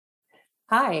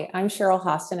Hi, I'm Cheryl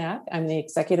Hostenak. I'm the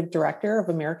Executive Director of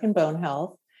American Bone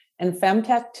Health. And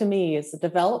FemTech to me is the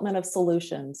development of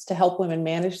solutions to help women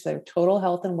manage their total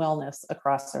health and wellness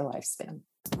across their lifespan.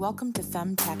 Welcome to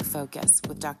FemTech Focus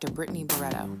with Dr. Brittany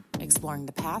Barretto, exploring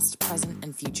the past, present,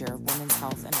 and future of women's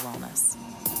health and wellness.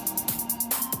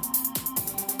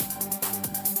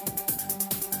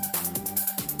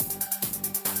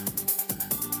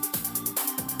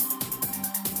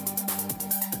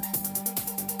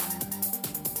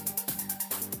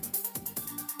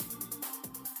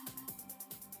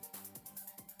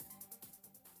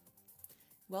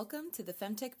 Welcome to the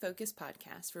FemTech Focus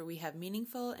podcast, where we have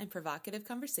meaningful and provocative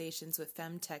conversations with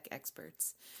FemTech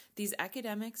experts. These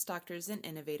academics, doctors, and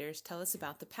innovators tell us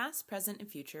about the past, present, and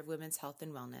future of women's health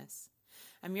and wellness.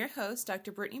 I'm your host,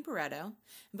 Dr. Brittany Barretto,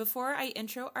 and before I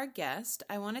intro our guest,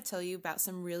 I want to tell you about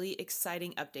some really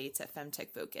exciting updates at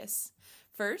FemTech Focus.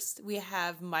 First, we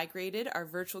have migrated our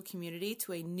virtual community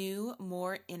to a new,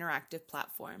 more interactive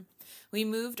platform. We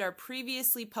moved our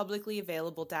previously publicly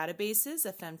available databases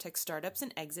of FemTech startups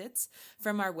and exits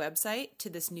from our website to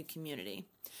this new community.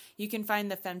 You can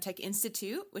find the FemTech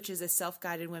Institute, which is a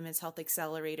self-guided women's health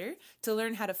accelerator, to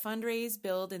learn how to fundraise,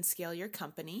 build, and scale your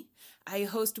company. I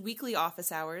host weekly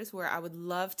office hours where I would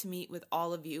love to meet with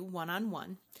all of you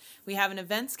one-on-one. We have an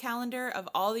events calendar of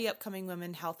all the upcoming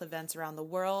women's health events around the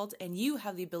world, and you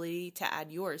have the ability to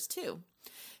add yours too.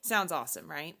 Sounds awesome,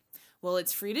 right? Well,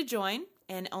 it's free to join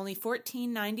and only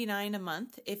 $14.99 a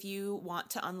month if you want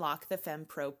to unlock the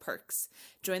FemPro perks.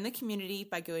 Join the community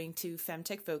by going to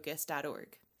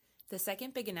femtechfocus.org. The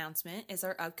second big announcement is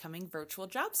our upcoming virtual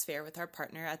jobs fair with our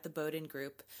partner at the Boden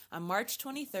Group on March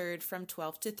 23rd from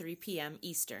 12 to 3 p.m.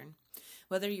 Eastern.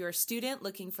 Whether you're a student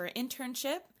looking for an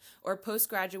internship or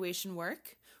post-graduation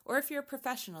work, or if you're a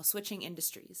professional switching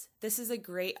industries, this is a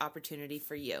great opportunity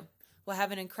for you. We'll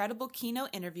have an incredible keynote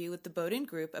interview with the Boden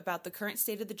Group about the current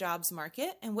state of the jobs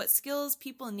market and what skills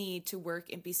people need to work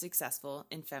and be successful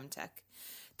in FemTech.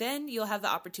 Then you'll have the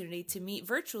opportunity to meet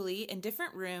virtually in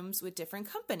different rooms with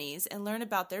different companies and learn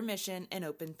about their mission and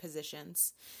open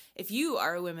positions. If you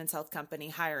are a women's health company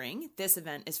hiring, this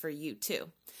event is for you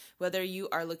too. Whether you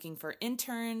are looking for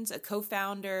interns, a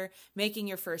co-founder, making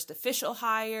your first official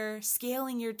hire,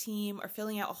 scaling your team, or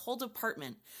filling out a whole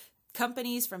department,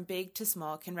 companies from big to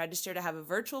small can register to have a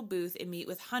virtual booth and meet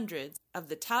with hundreds of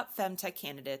the top FemTech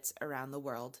candidates around the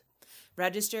world.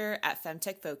 Register at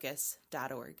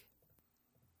femtechfocus.org.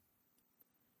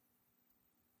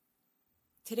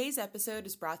 Today's episode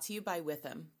is brought to you by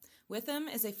Witham. Witham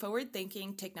is a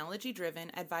forward-thinking,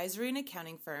 technology-driven advisory and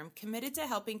accounting firm committed to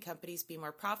helping companies be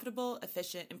more profitable,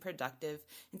 efficient, and productive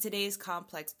in today's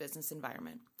complex business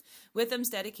environment. Witham's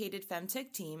dedicated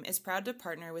FemTech team is proud to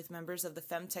partner with members of the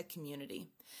FemTech community.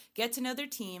 Get to know their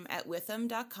team at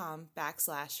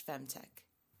witham.com/femtech.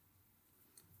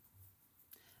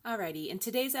 Alrighty, in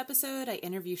today's episode, I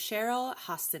interview Cheryl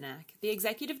Hostenak, the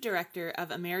Executive Director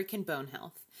of American Bone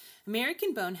Health.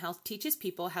 American Bone Health teaches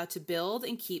people how to build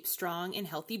and keep strong and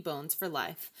healthy bones for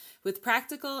life, with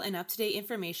practical and up-to-date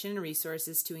information and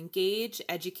resources to engage,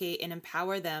 educate, and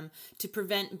empower them to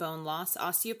prevent bone loss,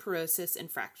 osteoporosis,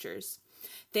 and fractures.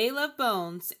 They love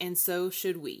bones, and so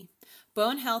should we.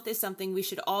 Bone health is something we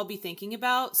should all be thinking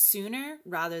about sooner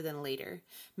rather than later.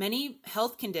 Many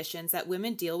health conditions that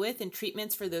women deal with and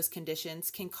treatments for those conditions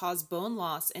can cause bone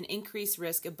loss and increase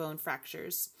risk of bone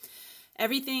fractures.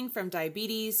 Everything from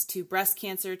diabetes to breast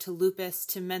cancer to lupus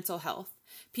to mental health.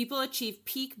 People achieve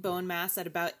peak bone mass at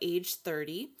about age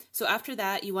 30, so after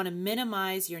that, you want to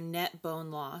minimize your net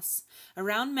bone loss.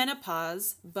 Around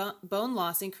menopause, bone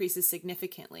loss increases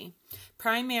significantly.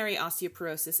 Primary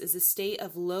osteoporosis is a state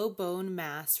of low bone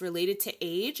mass related to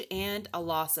age and a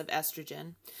loss of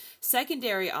estrogen.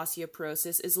 Secondary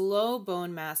osteoporosis is low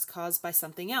bone mass caused by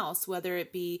something else, whether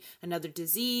it be another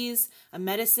disease, a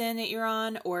medicine that you're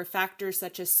on, or factors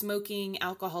such as smoking,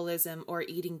 alcoholism, or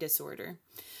eating disorder.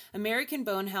 American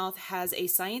Bone Health has a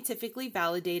scientifically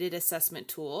validated assessment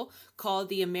tool called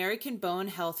the American Bone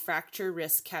Health Fracture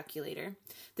Risk Calculator.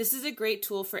 This is a great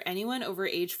tool for anyone over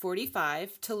age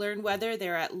 45 to learn whether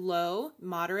they're at low,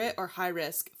 moderate, or high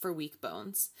risk for weak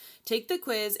bones. Take the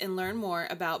quiz and learn more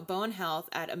about bone health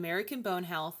at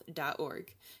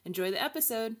americanbonehealth.org. Enjoy the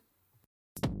episode.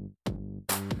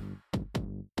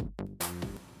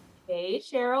 Hey,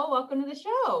 Cheryl, welcome to the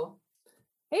show.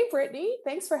 Hey, Brittany,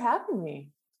 thanks for having me.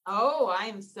 Oh,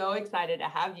 I'm so excited to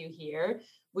have you here.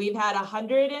 We've had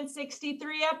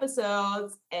 163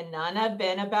 episodes and none have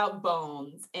been about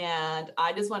bones. And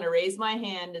I just want to raise my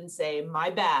hand and say,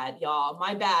 my bad, y'all,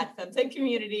 my bad, femtech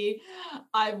community.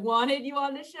 I wanted you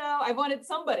on the show. I wanted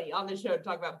somebody on the show to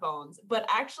talk about bones, but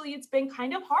actually it's been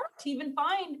kind of hard to even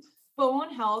find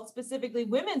bone health, specifically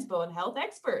women's bone health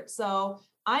experts. So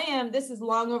this is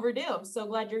long overdue. I'm so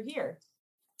glad you're here.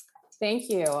 Thank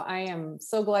you. I am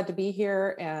so glad to be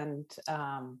here and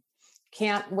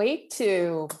can't wait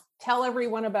to tell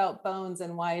everyone about bones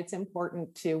and why it's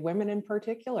important to women in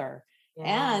particular.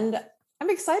 Yeah. And I'm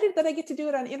excited that I get to do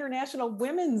it on International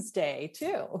Women's Day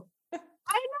too. I know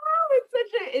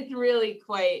it's really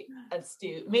quite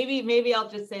astute. Maybe I'll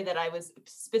just say that I was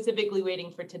specifically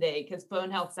waiting for today because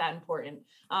bone health's that important.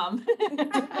 Well,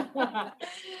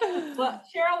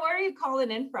 Cheryl, where are you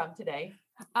calling in from today?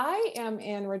 I am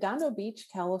in Redondo Beach,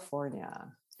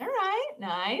 California. All right.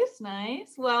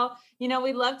 Nice. Well,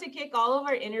 we'd love to kick all of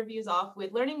our interviews off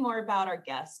with learning more about our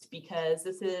guest because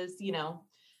this is,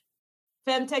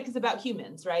 Femtech is about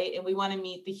humans, right? And we want to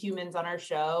meet the humans on our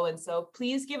show. And so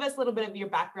please give us a little bit of your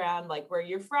background, like where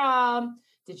you're from.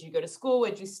 Did you go to school?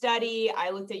 What did you study?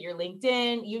 I looked at your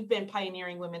LinkedIn. You've been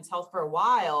pioneering women's health for a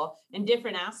while in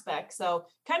different aspects. So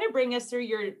kind of bring us through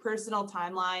your personal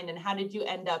timeline and how did you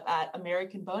end up at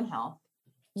American Bone Health?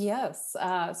 Yes.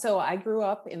 So I grew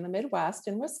up in the Midwest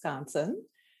in Wisconsin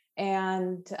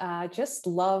and just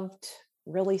loved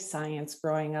really science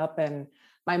growing up. And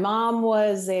my mom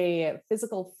was a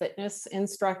physical fitness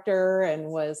instructor and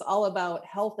was all about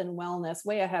health and wellness,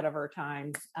 way ahead of her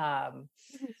time.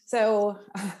 So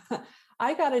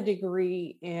I got a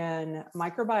degree in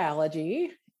microbiology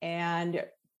and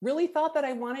really thought that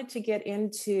I wanted to get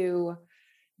into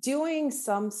doing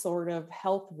some sort of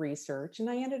health research. And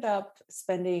I ended up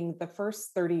spending the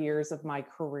first 30 years of my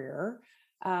career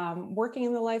working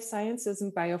in the life sciences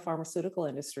and biopharmaceutical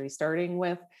industry, starting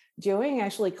with doing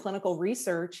actually clinical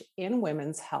research in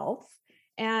women's health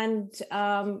and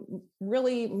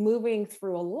really moving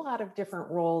through a lot of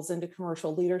different roles into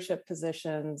commercial leadership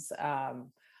positions.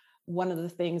 One of the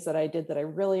things that I did that I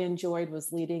really enjoyed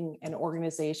was leading an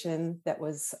organization that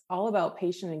was all about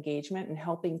patient engagement and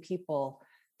helping people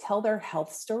tell their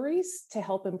health stories to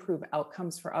help improve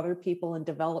outcomes for other people and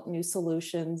develop new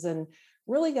solutions, and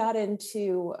really got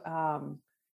into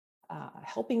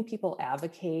helping people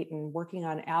advocate and working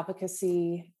on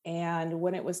advocacy. And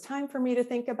when it was time for me to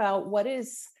think about what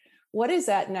is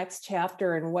that next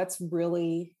chapter and what's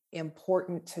really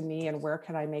important to me and where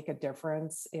can I make a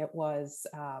difference, it was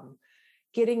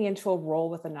getting into a role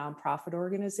with a nonprofit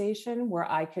organization where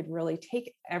I could really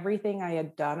take everything I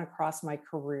had done across my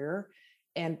career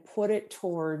and put it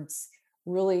towards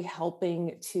really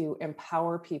helping to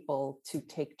empower people to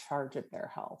take charge of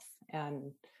their health.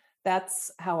 And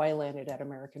that's how I landed at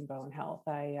American Bone Health.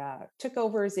 I took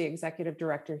over as the executive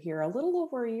director here a little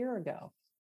over a year ago.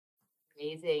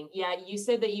 Amazing. Yeah, you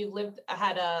said that you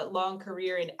had a long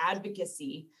career in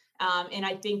advocacy. And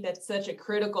I think that's such a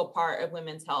critical part of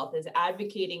women's health is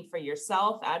advocating for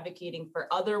yourself, advocating for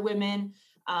other women.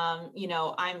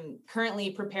 I'm currently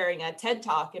preparing a TED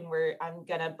Talk and I'm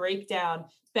going to break down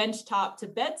benchtop to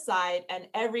bedside and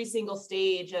every single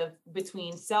stage of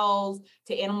between cells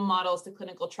to animal models to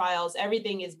clinical trials.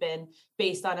 Everything has been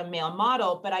based on a male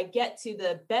model, but I get to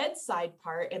the bedside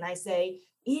part and I say,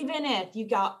 even if you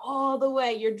got all the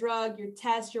way your drug, your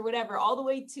test, your whatever, all the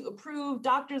way to approved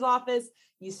doctor's office,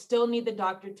 you still need the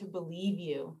doctor to believe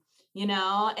you, in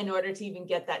order to even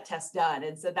get that test done.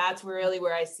 And so that's really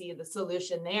where I see the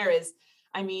solution there is,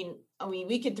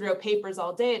 we could throw papers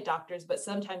all day at doctors, but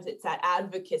sometimes it's that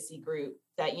advocacy group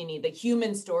that you need, the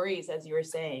human stories, as you were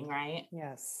saying, right?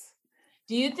 Yes.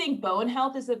 Do you think bone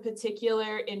health is a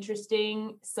particular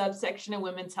interesting subsection of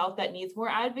women's health that needs more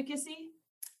advocacy?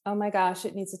 Oh my gosh,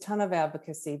 it needs a ton of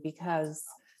advocacy because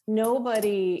there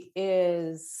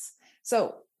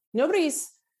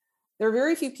are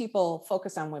very few people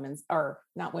focused on bone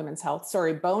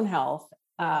health.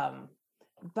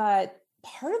 But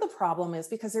part of the problem is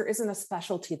because there isn't a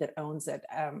specialty that owns it.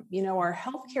 Our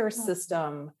healthcare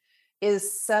system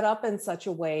is set up in such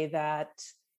a way that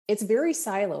it's very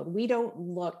siloed. We don't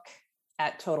look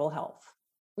at total health.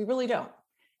 We really don't.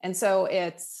 And so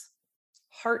it's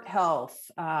heart health,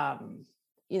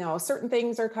 certain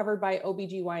things are covered by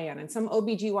OBGYN and some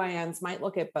OBGYNs might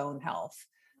look at bone health.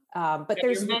 But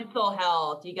there's your mental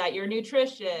health, you got your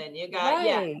nutrition, you got,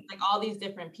 right. Like all these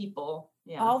different people.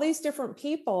 Yeah. All these different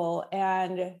people.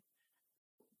 And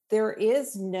there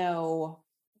is no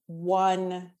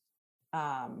one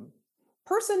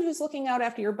person who's looking out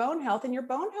after your bone health. And your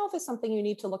bone health is something you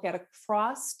need to look at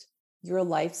across your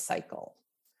life cycle,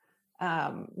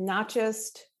 not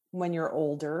just when you're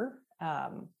older.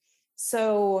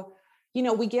 So,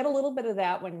 we get a little bit of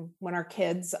that when our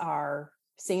kids are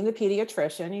seeing the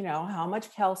pediatrician, how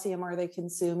much calcium are they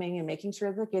consuming and making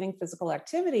sure they're getting physical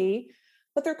activity.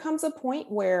 But there comes a point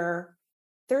where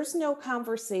there's no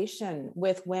conversation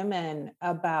with women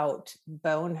about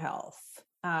bone health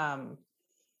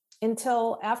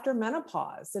until after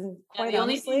menopause. And quite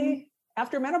honestly,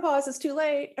 after menopause is too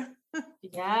late.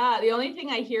 Yeah. The only thing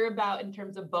I hear about in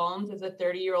terms of bones as a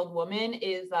 30-year-old woman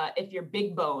is if you're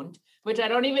big boned, which I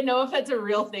don't even know if that's a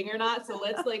real thing or not. So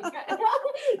let's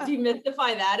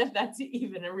demystify that if that's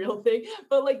even a real thing.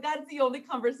 But that's the only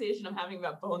conversation I'm having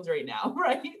about bones right now,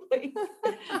 right?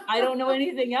 I don't know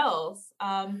anything else.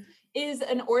 Is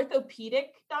an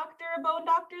orthopedic doctor a bone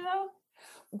doctor though?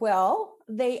 Well,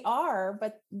 they are,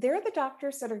 but they're the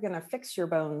doctors that are going to fix your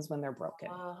bones when they're broken.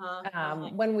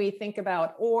 When we think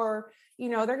about, or,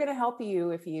 they're going to help you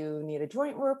if you need a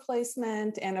joint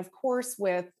replacement. And of course,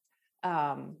 with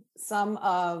some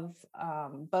of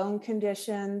bone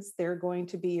conditions, they're going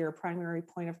to be your primary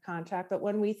point of contact. But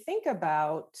when we think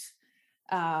about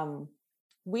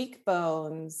weak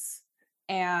bones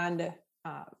and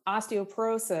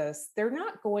osteoporosis, they're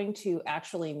not going to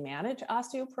actually manage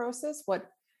osteoporosis.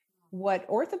 What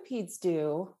orthopeds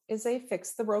do is they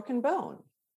fix the broken bone.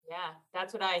 Yeah,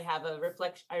 that's what I have a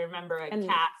reflection. I remember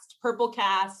purple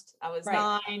cast. I was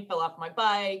 9, fell off my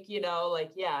bike,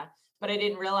 yeah. But I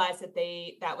didn't realize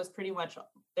that was pretty much,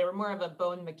 they were more of a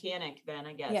bone mechanic then,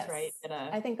 I guess, yes. Right?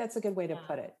 I think that's a good way to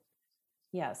put it.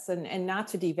 Yes. And not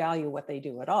to devalue what they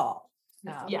do at all.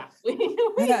 Yeah.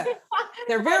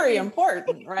 They're very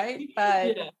important, right?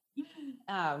 But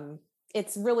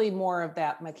it's really more of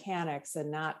that mechanics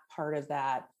and not part of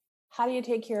that. How do you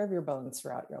take care of your bones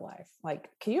throughout your life?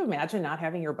 Can you imagine not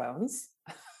having your bones?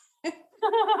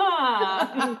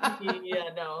 Yeah,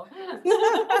 no.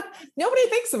 Nobody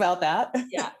thinks about that.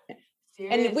 Yeah.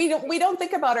 Seriously. And we don't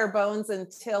think about our bones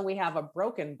until we have a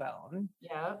broken bone.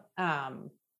 Yeah.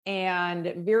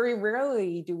 And very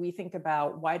rarely do we think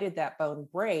about why did that bone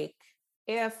break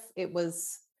if it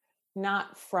was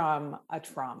not from a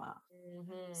trauma.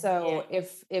 Mm-hmm. So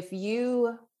if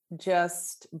you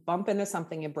just bump into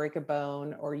something and break a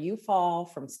bone, or you fall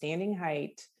from standing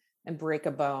height and break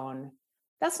a bone,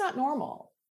 that's not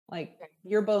normal.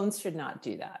 Your bones should not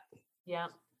do that. Yeah.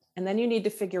 And then you need to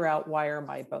figure out, why are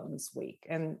my bones weak?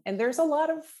 And there's a lot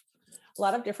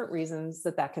of different reasons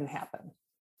that can happen.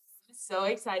 So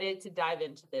excited to dive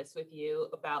into this with you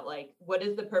about what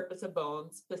is the purpose of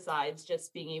bones besides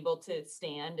just being able to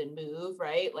stand and move,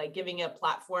 right? Giving a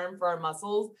platform for our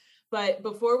muscles. But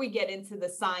before we get into the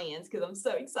science, because I'm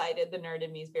so excited, the nerd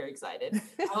in me is very excited.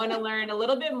 I want to learn a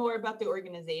little bit more about the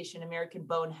organization, American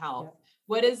Bone Health. Yeah.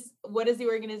 What does the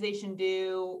organization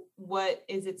do? What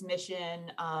is its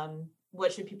mission?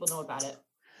 What should people know about it?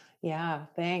 Yeah,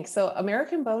 thanks. So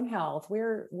American Bone Health,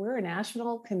 we're a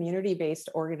national community-based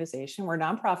organization. We're a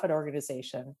nonprofit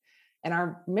organization. And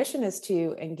our mission is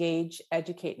to engage,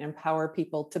 educate, and empower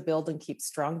people to build and keep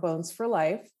strong bones for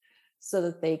life so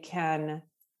that they can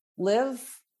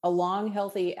live a long,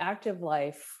 healthy, active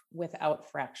life without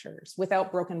fractures,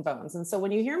 without broken bones. And so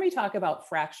when you hear me talk about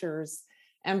fractures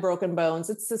and broken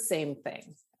bones, it's the same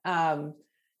thing.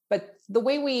 But the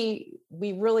way we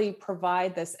really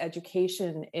provide this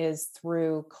education is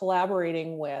through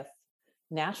collaborating with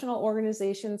national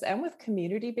organizations and with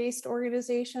community-based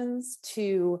organizations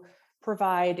to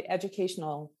provide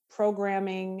educational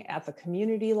programming at the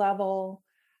community level.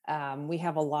 We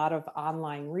have a lot of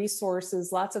online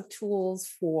resources, lots of tools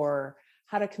for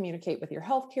how to communicate with your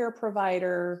healthcare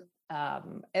provider,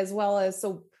 as well as,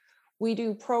 so we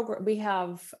do we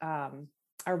have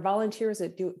our volunteers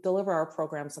that deliver our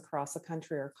programs across the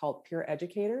country are called peer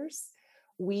educators.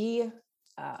 We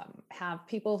have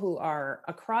people who are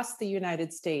across the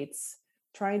United States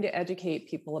trying to educate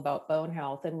people about bone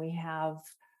health. And we have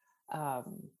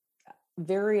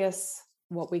various,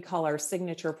 what we call our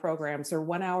signature programs, or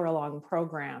 1 hour long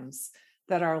programs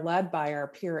that are led by our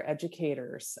peer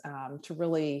educators to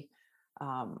really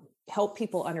help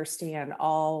people understand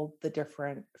all the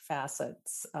different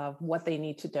facets of what they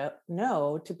need to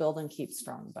know to build and keep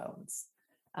strong bones.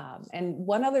 And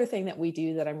one other thing that we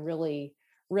do that I'm really,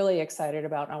 really excited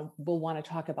about, and we'll want to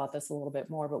talk about this a little bit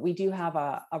more, but we do have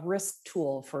a risk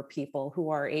tool for people who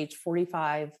are age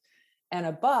 45 and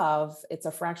above. It's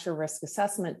a fracture risk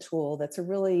assessment tool that's a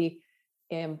really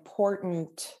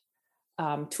important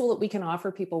tool that we can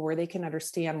offer people where they can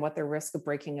understand what their risk of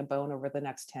breaking a bone over the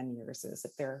next 10 years is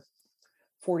if they're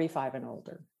 45 and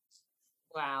older.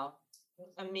 Wow.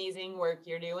 amazing work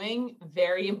you're doing.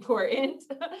 Very important.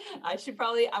 I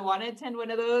want to attend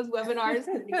one of those webinars.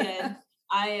 Again,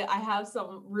 I have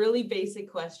some really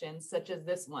basic questions, such as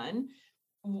this one.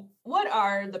 What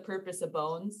are the purpose of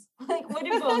bones? Like, what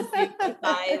do bones do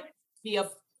besides be a,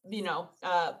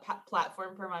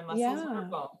 platform for my muscles or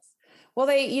bones? Well,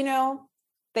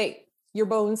 your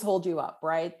bones hold you up,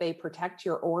 right? They protect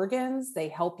your organs. They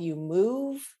help you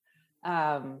move.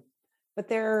 But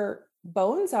their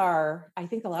bones are, I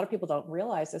think a lot of people don't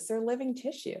realize this, they're living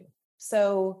tissue.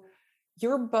 So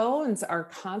your bones are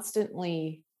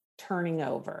constantly turning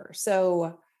over.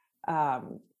 So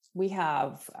we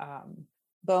have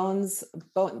bones.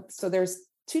 So there's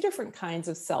two different kinds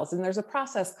of cells, and there's a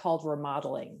process called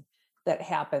remodeling that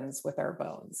happens with our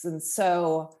bones. And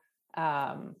so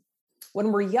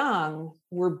when we're young,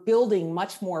 we're building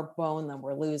much more bone than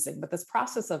we're losing. But this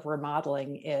process of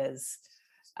remodeling is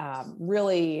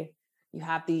really, you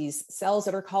have these cells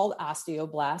that are called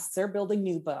osteoblasts. They're building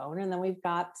new bone. And then we've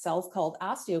got cells called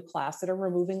osteoclasts that are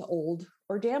removing old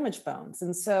or damaged bones.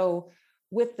 And so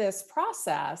with this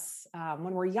process,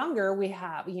 when we're younger,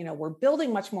 we're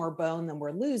building much more bone than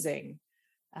we're losing.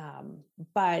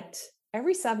 But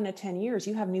every 7 to 10 years,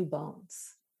 you have new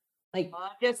bones.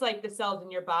 Just like the cells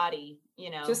in your body,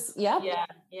 Yeah.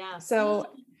 So,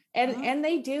 and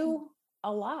they do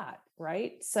a lot,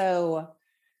 right? So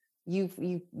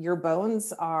your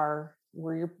bones are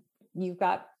where you've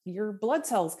got your blood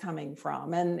cells coming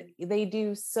from, and they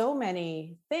do so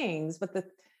many things. But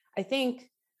I think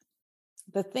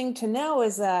the thing to know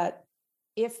is that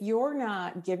if you're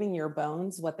not giving your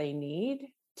bones what they need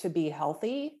to be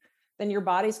healthy, then your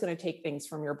body's going to take things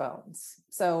from your bones.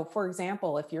 So for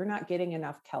example, if you're not getting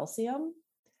enough calcium,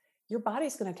 your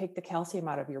body's going to take the calcium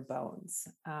out of your bones.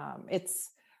 It's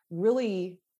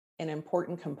really an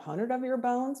important component of your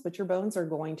bones, but your bones are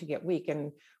going to get weak.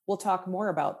 And we'll talk more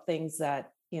about things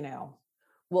that,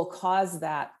 will cause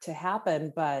that to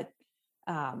happen. But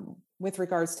with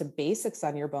regards to basics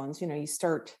on your bones, you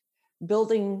start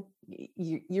building,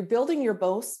 you're building your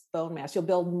bone mass. You'll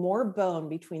build more bone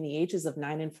between the ages of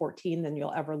 9 and 14 than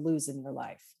you'll ever lose in your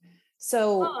life.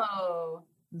 So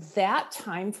that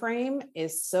time frame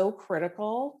is so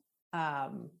critical.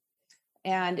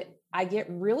 And I get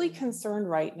really concerned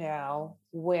right now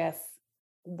with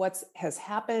what has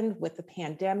happened with the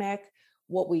pandemic,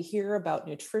 what we hear about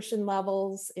nutrition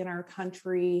levels in our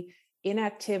country,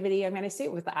 inactivity. I mean, I see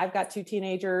it I've got 2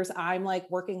 teenagers. I'm like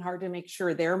working hard to make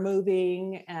sure they're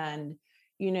moving. And,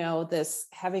 this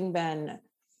having been,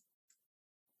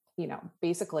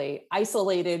 basically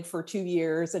isolated for 2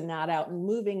 years and not out and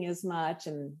moving as much.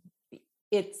 And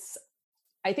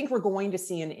I think we're going to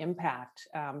see an impact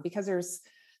because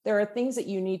there are things that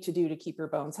you need to do to keep your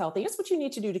bones healthy. It's what you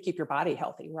need to do to keep your body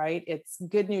healthy, right? It's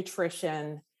good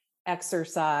nutrition,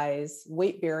 exercise,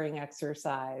 weight-bearing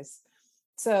exercise.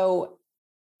 So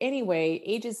anyway,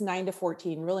 ages 9 to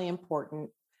 14, really important.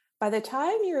 By the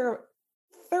time you're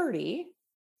 30,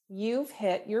 you've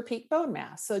hit your peak bone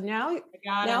mass. So now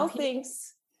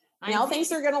things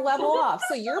are going to level off.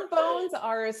 So your bones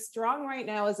are as strong right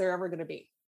now as they're ever going to be.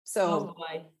 So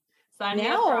sign me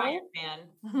up, Ryan, man.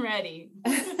 I'm ready.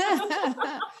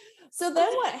 So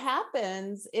then what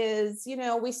happens is,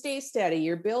 we stay steady.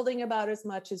 You're building about as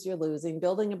much as you're losing,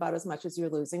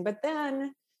 but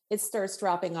then it starts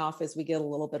dropping off as we get a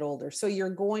little bit older. So you're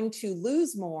going to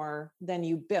lose more than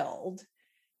you build.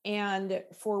 And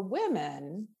for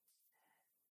women,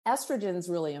 estrogen is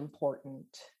really important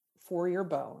for your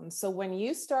bones. So when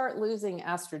you start losing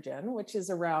estrogen, which is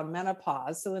around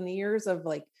menopause, so in the years of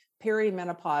like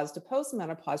perimenopause to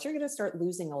postmenopause, you're going to start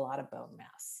losing a lot of bone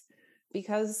mass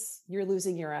because you're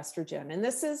losing your estrogen. And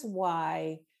this is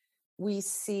why we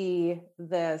see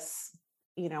this,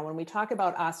 when we talk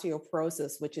about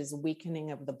osteoporosis, which is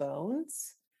weakening of the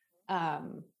bones,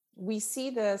 we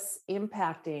see this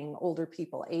impacting older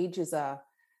people. Age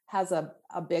has a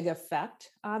big effect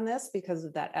on this because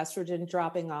of that estrogen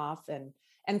dropping off.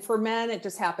 And for men, it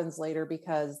just happens later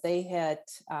because they hit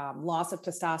loss of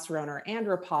testosterone or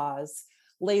andropause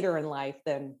later in life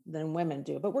than women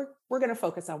do. But we're going to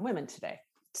focus on women today.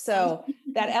 So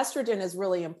that estrogen is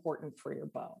really important for your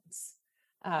bones.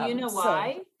 Do you know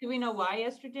why? Do we know why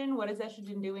estrogen? What is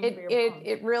estrogen doing for your bones?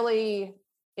 It really,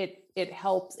 it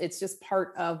helps. It's just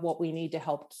part of what we need to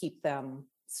help keep them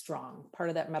strong, part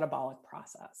of that metabolic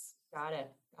process. Got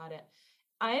it.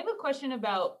 I have a question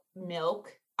about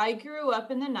milk. I grew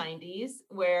up in the 90s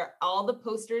where all the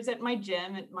posters at my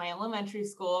gym, at my elementary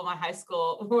school, my high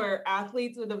school, were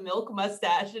athletes with a milk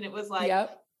mustache. And it was like,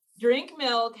 Drink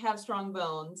milk, have strong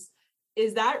bones.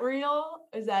 Is that real?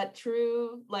 Is that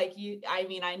true? Like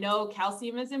I know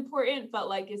calcium is important, but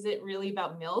like, is it really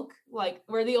about milk? Like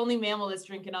we're the only mammal that's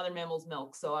drinking other mammals'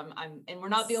 milk. So and we're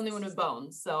not the only one with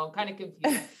bones. So I'm kind of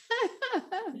confused.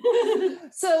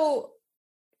 So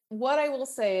what I will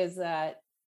say is that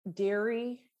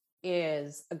dairy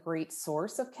is a great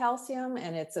source of calcium,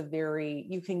 and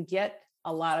you can get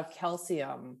a lot of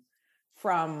calcium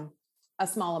from a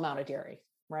small amount of dairy,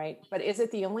 right? But is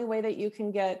it the only way that you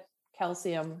can get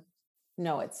calcium?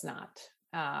 No, it's not.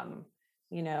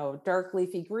 Dark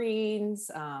leafy greens,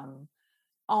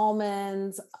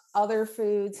 almonds, other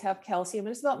foods have calcium.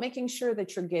 It's about making sure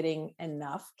that you're getting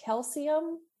enough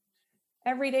calcium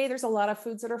every day. There's a lot of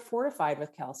foods that are fortified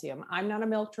with calcium. I'm not a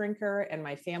milk drinker, and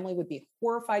my family would be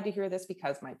horrified to hear this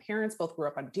because my parents both grew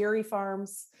up on dairy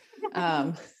farms.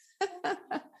 And,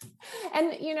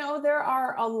 there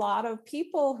are a lot of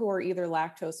people who are either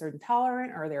lactose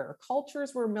intolerant, or there are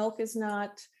cultures where milk is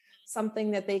not something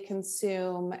that they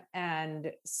consume.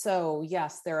 And so,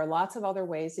 yes, there are lots of other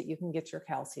ways that you can get your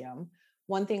calcium.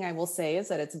 One thing I will say is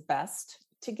that it's best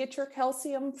to get your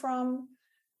calcium from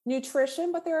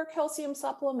nutrition, but there are calcium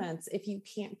supplements if you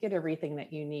can't get everything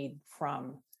that you need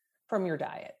from your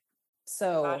diet.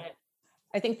 So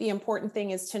I think the important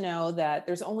thing is to know that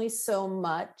there's only so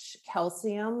much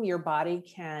calcium your body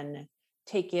can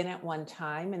take in at one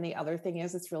time. And the other thing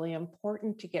is, it's really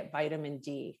important to get vitamin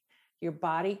D. Your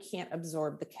body can't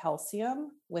absorb the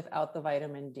calcium without the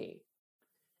vitamin D.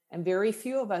 And very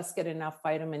few of us get enough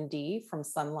vitamin D from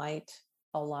sunlight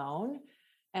alone.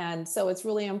 And so it's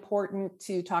really important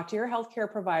to talk to your healthcare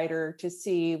provider to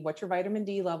see what your vitamin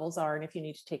D levels are and if you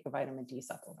need to take a vitamin D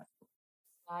supplement.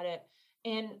 Got it.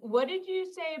 And what did you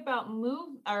say about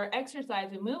exercise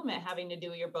and movement having to do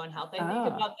with your bone health? I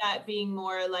think about that being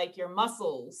more like your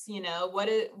muscles,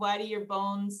 why do your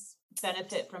bones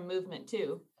benefit from movement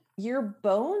too? Your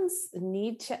bones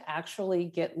need to actually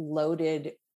get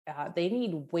loaded. They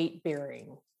need weight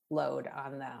bearing load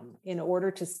on them in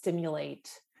order to stimulate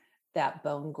that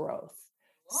bone growth.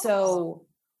 Wow. So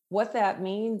what that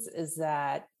means is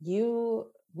that you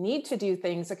need to do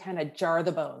things to kind of jar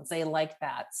the bones. They like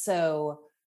that. So,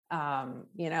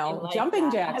 jumping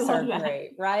jacks are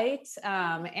great, right?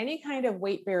 Any kind of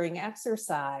weight bearing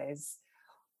exercise.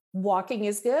 Walking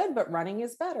is good, but running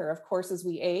is better. Of course, as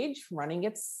we age, running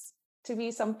gets to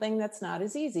be something that's not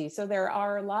as easy. So there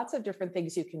are lots of different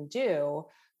things you can do,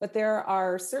 but there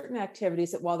are certain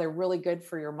activities that, while they're really good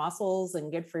for your muscles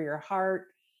and good for your heart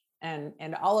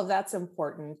and all of that's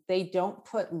important, they don't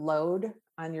put load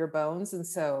on your bones. And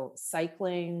so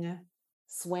cycling,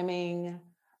 swimming,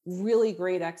 really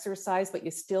great exercise, but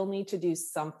you still need to do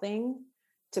something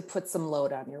to put some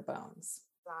load on your bones.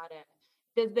 Got it.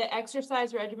 Does the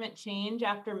exercise regimen change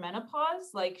after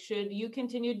menopause? Like, should you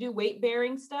continue to do weight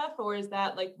bearing stuff, or is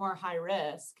that like more high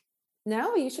risk?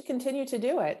 No, you should continue to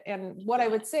do it. And what I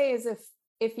would say is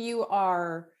if you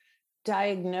are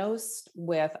diagnosed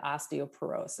with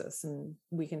osteoporosis, and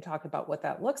we can talk about what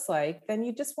that looks like, then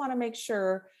you just want to make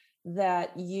sure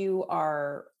that you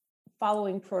are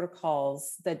following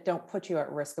protocols that don't put you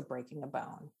at risk of breaking a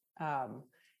bone.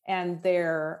 And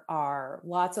there are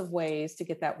lots of ways to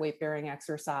get that weight bearing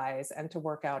exercise and to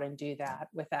work out and do that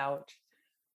without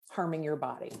harming your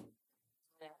body.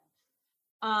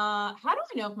 How do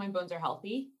I know if my bones are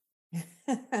healthy?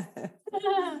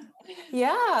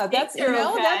 Yeah, that's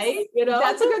okay,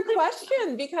 that's a good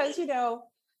question, because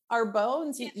our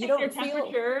bones, you don't feel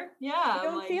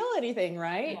feel anything,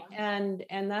 right? Yeah.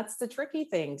 And that's the tricky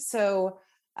thing. So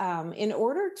in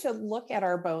order to look at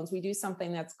our bones, we do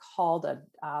something that's called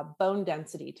a bone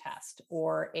density test,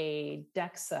 or a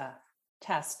DEXA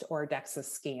test, or DEXA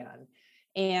scan.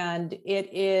 And it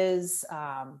is,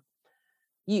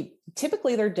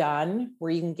 typically they're done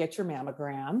where you can get your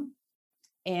mammogram,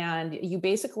 and you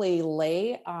basically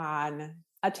lay on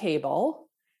a table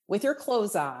with your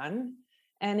clothes on,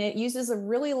 and it uses a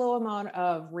really low amount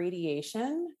of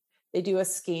radiation. They do a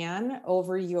scan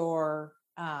over your,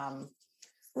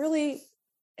 really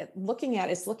looking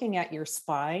at your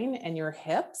spine and your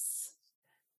hips.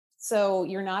 So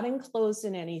you're not enclosed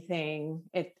in anything.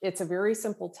 It's a very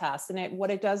simple test. And what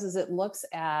it does is it looks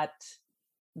at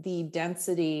the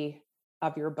density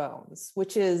of your bones,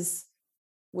 which is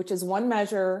one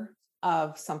measure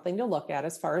of something to look at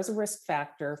as far as a risk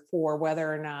factor for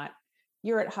whether or not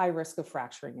you're at high risk of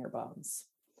fracturing your bones.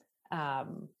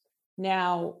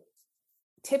 Now,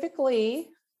 typically,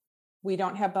 we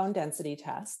don't have bone density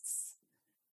tests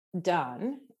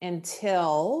done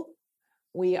until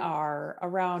we are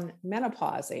around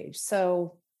menopause age.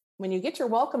 So when you get your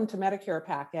welcome to Medicare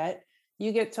packet,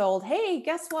 you get told, hey,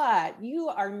 guess what?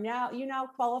 You now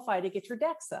qualify to get your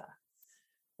DEXA.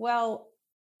 Well,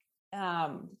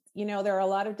 there are a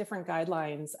lot of different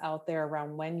guidelines out there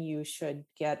around when you should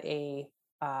get a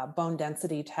bone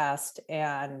density test,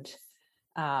 and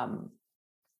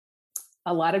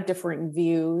a lot of different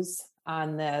views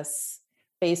on this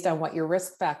based on what your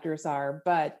risk factors are.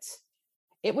 But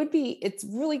it's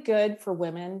really good for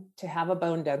women to have a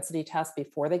bone density test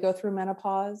before they go through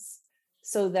menopause,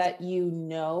 so that you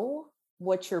know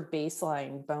what your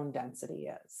baseline bone density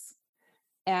is.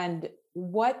 And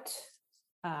what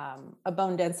a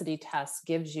bone density test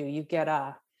gives you, you get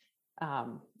a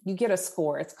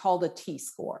score. It's called a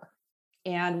T-score.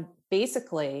 And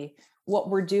basically what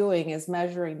we're doing is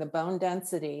measuring the bone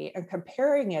density and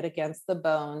comparing it against the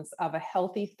bones of a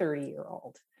healthy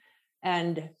 30-year-old.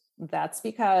 And that's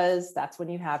because that's when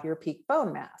you have your peak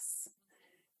bone mass.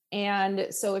 And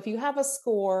so if you have a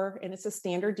score and it's a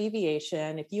standard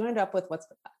deviation, if you end up with what's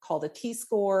called a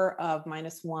T-score of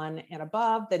 -1 and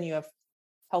above, then you have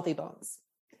healthy bones.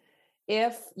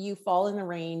 If you fall in the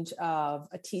range of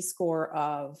a T-score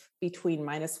of between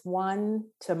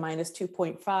 -1 to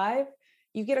 -2.5,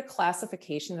 you get a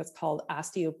classification that's called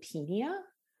osteopenia,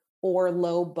 or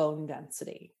low bone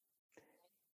density.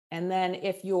 And then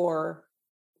if you're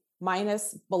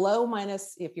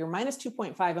if you're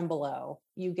 -2.5 and below,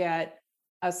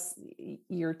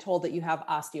 you're told that you have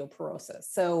osteoporosis.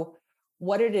 So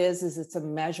what it is it's a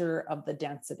measure of the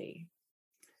density.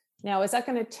 Now, is that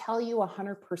going to tell you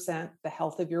 100% the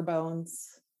health of your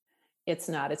bones? It's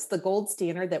not. It's the gold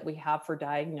standard that we have for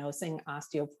diagnosing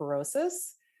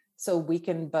osteoporosis, so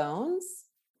weakened bones.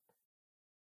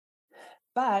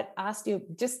 But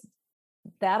just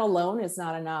that alone is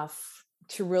not enough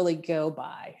to really go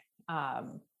by,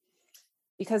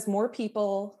 because more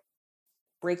people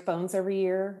break bones every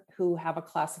year who have a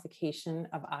classification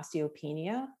of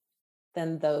osteopenia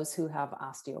than those who have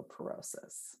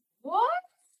osteoporosis. What?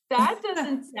 That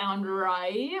doesn't sound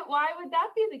right. Why would that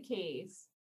be the case?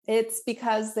 It's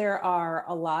because there are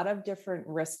a lot of different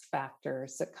risk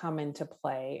factors that come into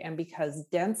play, and because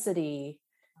density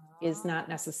is not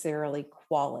necessarily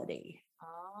quality.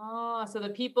 Oh, so the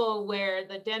people where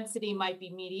the density might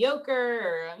be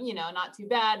mediocre, or, not too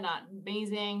bad, not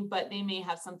amazing, but they may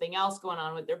have something else going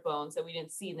on with their bones that we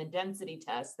didn't see in the density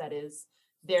test that is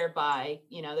thereby,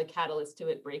 the catalyst to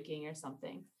it breaking or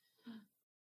something.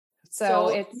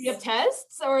 So we have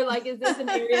tests, or is this an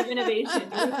area of innovation?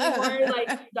 Do we need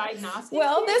more diagnostic?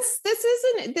 Well, this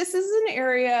is an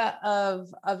area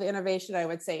of innovation, I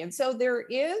would say. And so there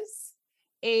is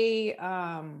a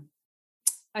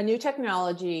new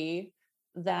technology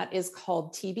that is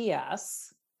called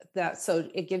TBS. So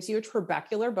it gives you a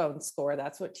trabecular bone score.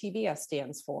 That's what TBS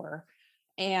stands for.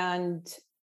 And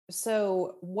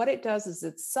so what it does is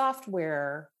it's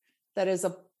software that is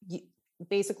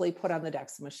basically put on the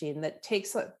DEXA machine that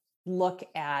takes a look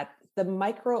at the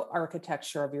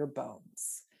microarchitecture of your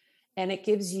bones. And it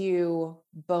gives you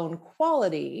bone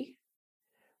quality,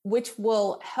 which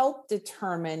will help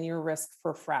determine your risk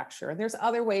for fracture. And there's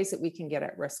other ways that we can get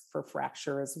at risk for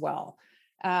fracture as well.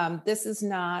 This is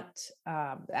not,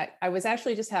 I was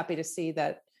actually just happy to see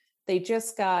that they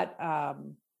just got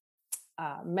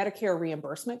Medicare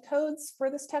reimbursement codes for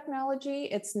this technology.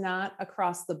 It's not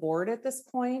across the board at this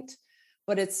point,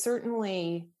 but it's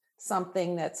certainly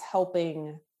something that's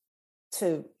helping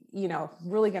to,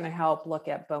 really going to help look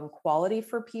at bone quality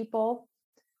for people.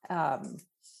 And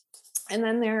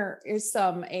then there is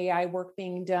some AI work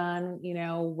being done,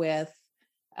 with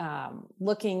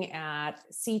looking at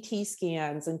CT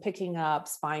scans and picking up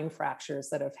spine fractures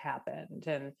that have happened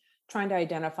and trying to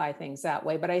identify things that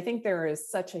way. But I think there is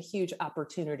such a huge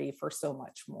opportunity for so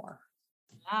much more.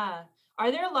 Yeah. Are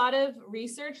there a lot of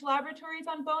research laboratories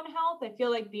on bone health? I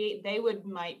feel like they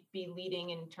might be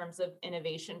leading in terms of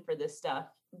innovation for this stuff,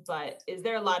 but is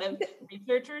there a lot of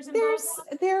researchers involved?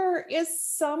 There is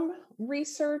some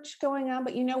research going on,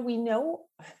 but we know,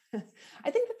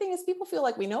 I think the thing is people feel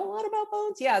like we know a lot about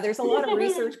bones. Yeah, there's a lot of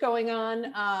research going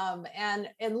on,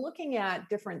 and looking at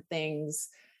different things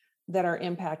that are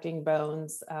impacting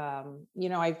bones.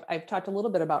 I've talked a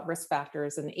little bit about risk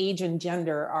factors, and age and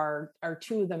gender are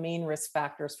two of the main risk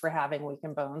factors for having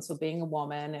weakened bones. So being a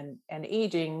woman and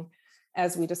aging,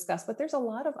 as we discussed, but there's a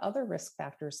lot of other risk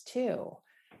factors too.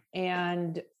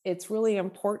 And it's really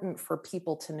important for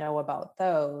people to know about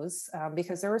those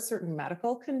because there are certain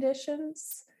medical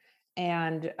conditions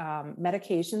and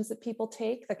medications that people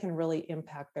take that can really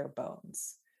impact their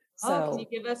bones. So can you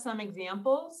give us some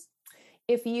examples?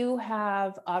 If you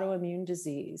have autoimmune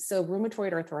disease, so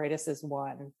rheumatoid arthritis is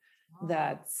one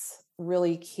that's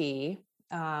really key.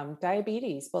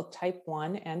 diabetes, both type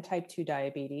 1 and type 2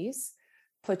 diabetes,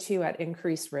 put you at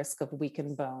increased risk of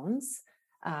weakened bones.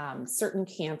 Certain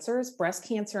cancers, breast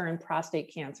cancer and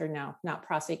prostate cancer, now not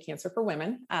prostate cancer for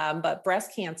women, but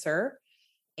breast cancer.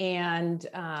 And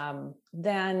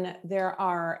then there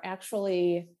are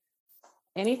actually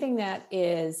anything that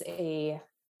is a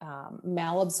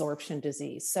malabsorption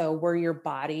disease. So where your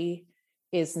body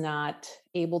is not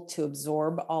able to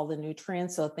absorb all the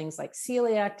nutrients. So things like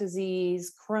celiac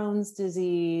disease, Crohn's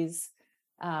disease,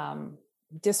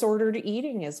 disordered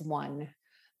eating is one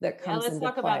that comes into play.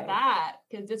 Let's talk about that,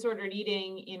 because disordered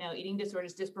eating, eating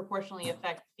disorders disproportionately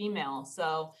affect females.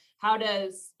 So how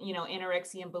does,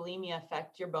 anorexia and bulimia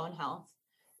affect your bone health?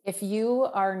 If you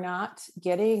are not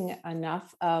getting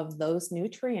enough of those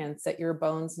nutrients that your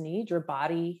bones need, your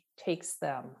body takes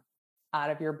them out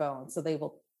of your bones.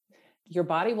 So your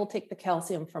body will take the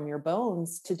calcium from your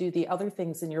bones to do the other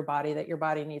things in your body that your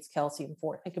body needs calcium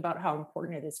for. Think about how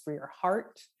important it is for your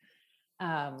heart.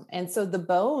 And so the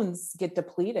bones get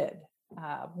depleted.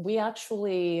 We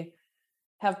actually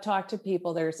have talked to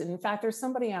people. There's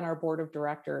somebody on our board of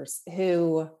directors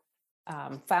who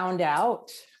found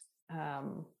out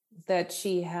that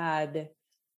she had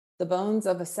the bones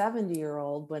of a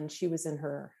 70-year-old when she was in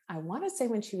her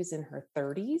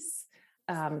 30s,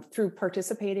 through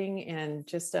participating in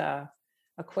just a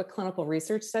quick clinical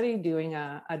research study, doing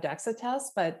a DEXA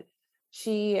test. But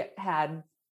she had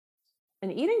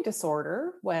an eating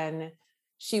disorder when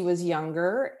she was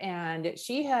younger, and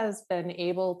she has been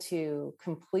able to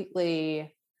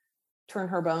completely turn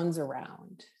her bones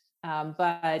around.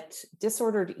 But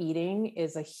disordered eating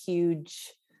is a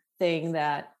huge thing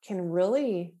that can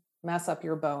really mess up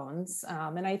your bones.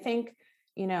 And I think,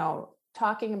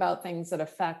 talking about things that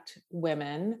affect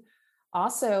women,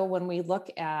 also when we look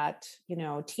at,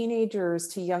 teenagers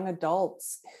to young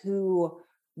adults who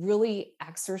really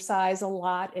exercise a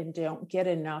lot and don't get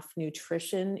enough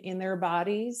nutrition in their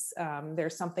bodies,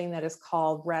 there's something that is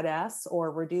called RED-S,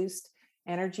 or reduced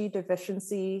energy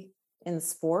deficiency in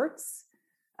sports.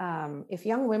 If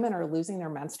young women are losing their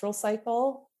menstrual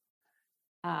cycle,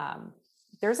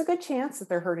 there's a good chance that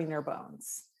they're hurting their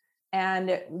bones.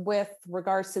 And with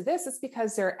regards to this, it's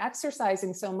because they're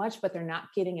exercising so much, but they're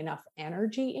not getting enough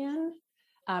energy in,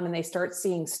 and they start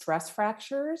seeing stress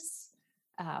fractures.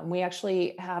 We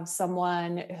actually have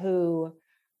someone who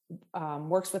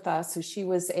works with us, who she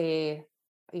was a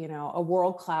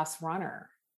world-class runner,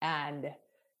 and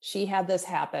she had this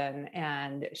happen,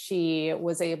 and she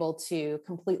was able to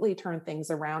completely turn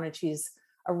things around. And she's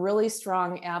a really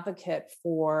strong advocate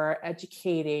for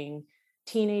educating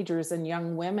teenagers and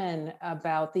young women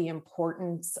about the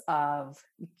importance of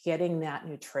getting that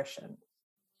nutrition.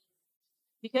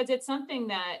 Because it's something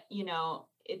that,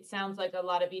 it sounds like a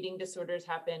lot of eating disorders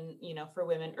happen, for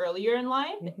women earlier in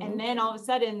life. Mm-hmm. And then all of a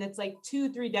sudden it's like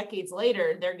 2-3 decades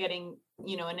later, they're getting,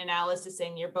 an analysis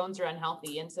saying your bones are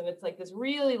unhealthy. And so it's like this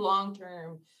really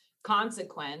long-term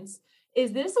consequence.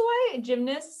 Is this why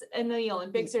gymnasts in the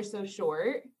Olympics are so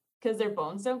short? Because their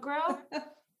bones don't grow?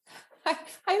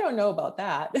 I don't know about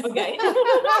that. Okay. I'm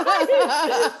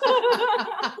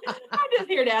just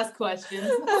here to ask questions.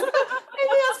 Maybe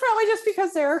that's probably just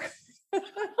because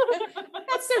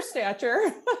that's their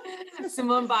stature.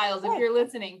 Simone Biles, if you're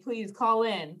listening, please call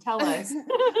in. Tell us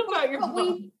about your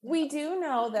bones. We do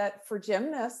know that for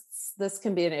gymnasts, this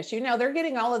can be an issue. Now they're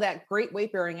getting all of that great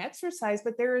weight bearing exercise,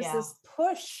 but there is this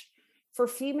push for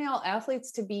female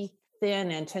athletes to be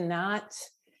thin and to not.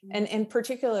 And in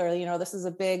particular, this is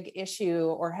a big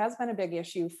issue, or has been a big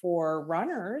issue for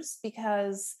runners,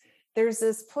 because there's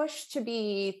this push to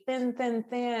be thin,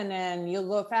 and you'll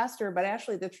go faster. But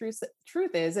actually the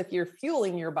truth is, if you're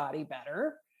fueling your body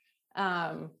better,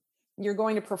 you're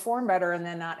going to perform better and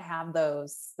then not have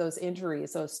those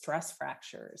injuries, those stress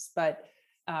fractures. But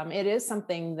it is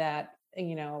something that,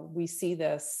 we see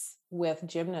this with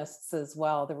gymnasts as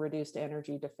well, the reduced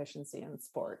energy deficiency in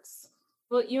sports.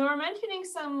 Well, you were mentioning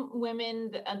some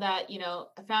women that,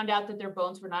 found out that their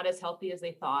bones were not as healthy as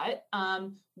they thought.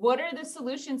 What are the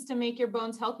solutions to make your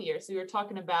bones healthier? So we were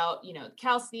talking about,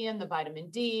 calcium, the vitamin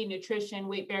D, nutrition,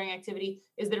 weight-bearing activity.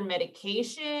 Is there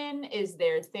medication? Is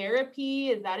there therapy?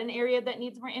 Is that an area that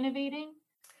needs more innovating?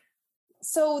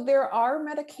 So there are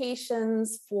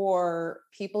medications for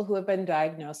people who have been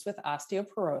diagnosed with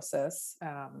osteoporosis,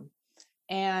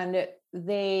 and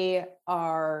they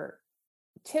are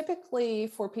typically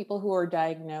for people who are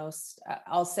diagnosed,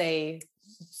 I'll say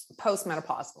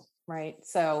postmenopausal, right?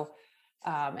 So,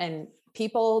 and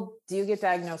people do get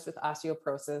diagnosed with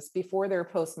osteoporosis before they're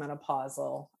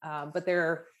postmenopausal, but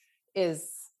there is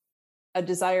a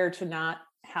desire to not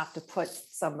have to put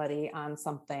somebody on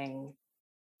something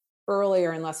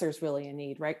earlier unless there's really a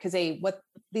need, right? Because what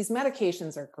these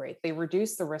medications are great. They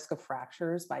reduce the risk of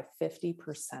fractures by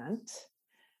 50%,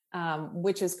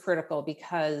 which is critical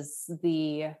because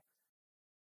the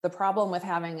problem with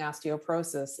having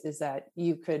osteoporosis is that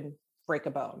you could break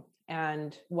a bone.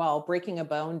 And while breaking a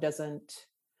bone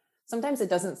sometimes it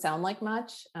doesn't sound like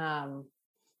much,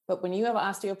 but when you have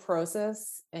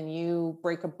osteoporosis and you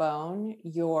break a bone,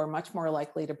 you're much more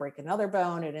likely to break another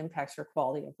bone. It impacts your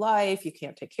quality of life. You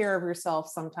can't take care of yourself.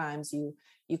 Sometimes you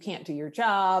can't do your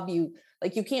job. You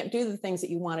can't do the things that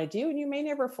you want to do, and you may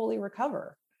never fully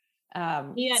recover.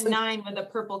 Me at 9 with a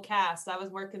purple cast, I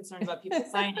was more concerned about people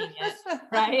signing it,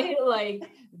 right? Like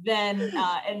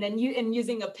and then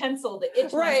using a pencil to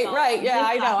itch myself. Right. Yeah,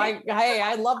 I know.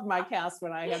 I loved my cast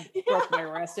when I had broke my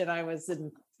wrist and I was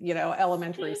in,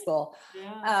 elementary school.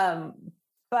 Yeah.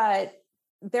 But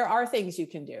there are things you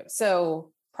can do.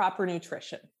 So proper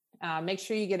nutrition, make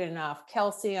sure you get enough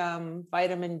calcium,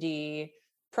 vitamin D,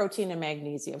 protein, and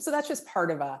magnesium. So that's just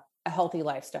part of a healthy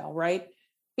lifestyle, right?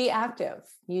 Be active.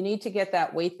 You need to get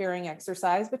that weight-bearing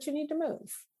exercise, but you need to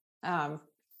move.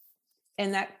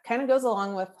 And that kind of goes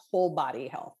along with whole body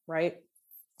health, right?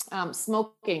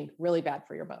 Smoking, really bad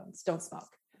for your bones. Don't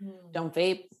smoke. Don't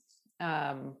vape.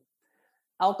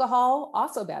 Alcohol,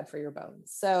 also bad for your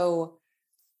bones. So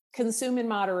consume in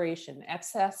moderation.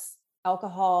 Excess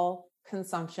alcohol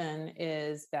consumption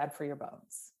is bad for your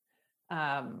bones.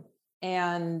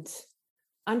 And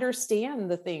understand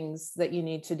the things that you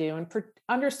need to do and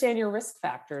understand your risk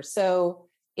factors. So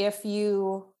if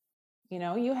you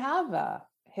have a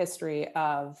history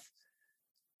of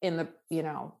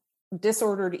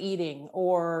disordered eating,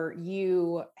 or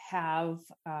you have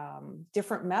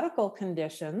different medical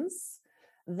conditions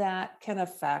that can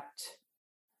affect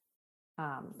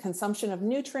consumption of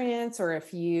nutrients, or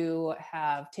if you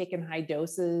have taken high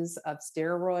doses of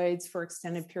steroids for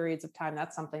extended periods of time,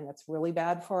 that's something that's really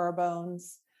bad for our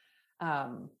bones.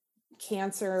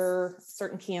 Cancer,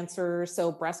 certain cancers.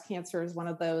 So breast cancer is one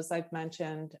of those I've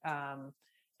mentioned,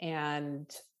 and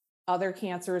other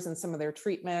cancers and some of their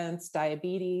treatments,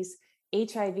 diabetes,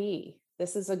 HIV.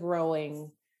 This is a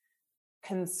growing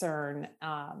concern.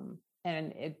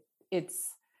 And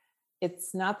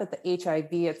it's not that the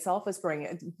HIV itself is growing.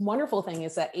 The wonderful thing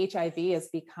is that HIV has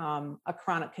become a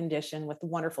chronic condition with the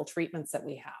wonderful treatments that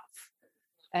we have.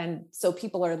 And so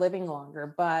people are living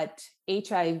longer, but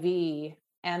HIV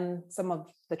and some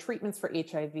of the treatments for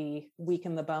HIV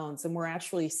weaken the bones. And we're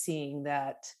actually seeing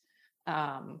that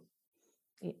HIV,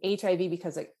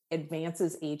 because it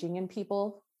advances aging in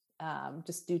people,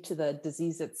 just due to the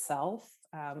disease itself,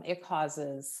 it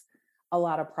causes a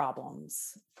lot of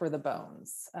problems for the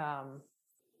bones.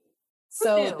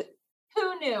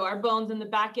 Who knew our bones in the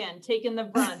back end taking the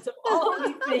brunt of all of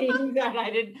these things that I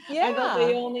didn't. Yeah. I thought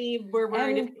they only were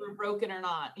worried if they were broken or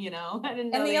not. I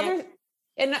didn't know.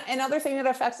 And another thing that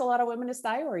affects a lot of women is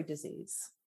thyroid disease.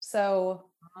 So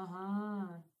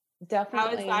definitely. How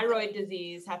does thyroid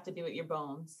disease have to do with your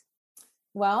bones?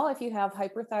 Well, if you have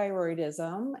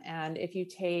hyperthyroidism, and if you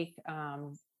take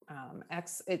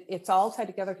it's all tied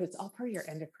together because it's all part of your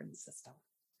endocrine system.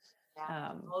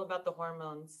 Yeah, all about the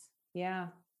hormones. Yeah,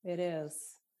 it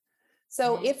is.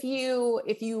 So if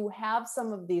you have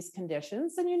some of these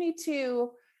conditions, then you need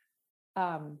to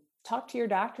talk to your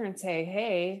doctor and say,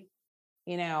 hey,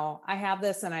 I have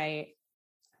this, and I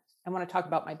want to talk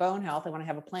about my bone health. I want to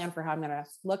have a plan for how I'm going to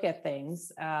look at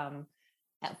things.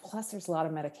 Plus, there's a lot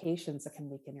of medications that can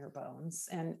weaken your bones.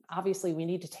 And obviously we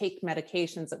need to take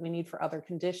medications that we need for other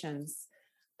conditions,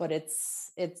 but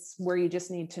it's where you just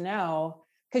need to know,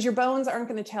 because your bones aren't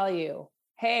going to tell you,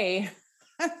 hey,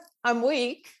 I'm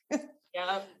weak.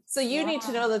 Yeah. So you need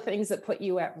to know the things that put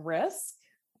you at risk.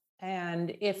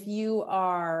 And if you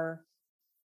are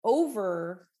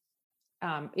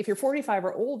if you're 45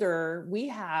 or older, we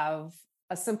have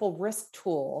a simple risk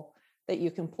tool that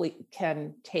you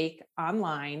can take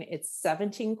online. It's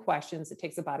 17 questions. It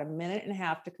takes about 1.5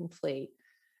 minutes to complete.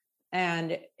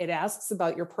 And it asks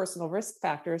about your personal risk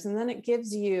factors. And then it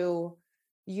gives you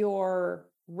your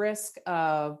risk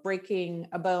of breaking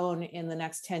a bone in the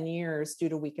next 10 years due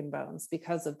to weakened bones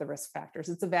because of the risk factors.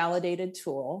 It's a validated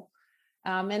tool.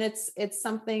 And it's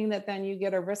something that then you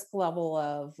get a risk level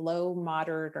of low,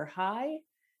 moderate, or high.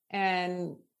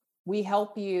 And we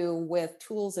help you with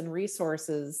tools and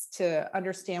resources to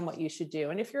understand what you should do.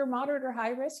 And if you're moderate or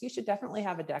high risk, you should definitely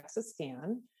have a DEXA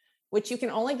scan, which you can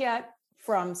only get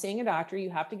from seeing a doctor. You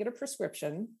have to get a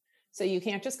prescription. So you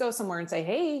can't just go somewhere and say,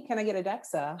 hey, can I get a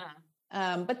DEXA?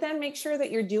 But then make sure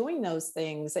that you're doing those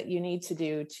things that you need to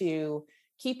do to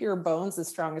keep your bones as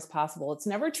strong as possible. It's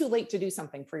never too late to do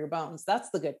something for your bones.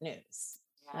 That's the good news.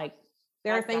 Yeah.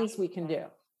 there are things we can do.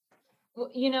 Well,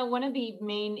 one of the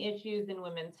main issues in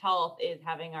women's health is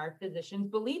having our physicians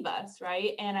believe us,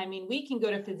 right? And I mean, we can go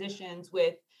to physicians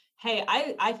with, hey,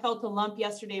 I felt a lump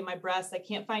yesterday in my breast. I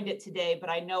can't find it today, but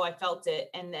I know I felt it.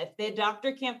 And if the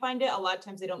doctor can't find it, a lot of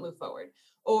times they don't move forward.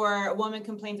 Or a woman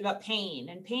complains about pain,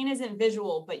 and pain isn't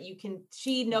visual, but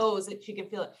she knows that she can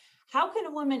feel it. How can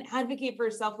a woman advocate for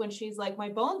herself when she's like, my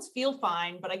bones feel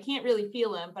fine, but I can't really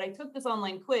feel them, but I took this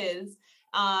online quiz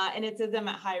and it says I'm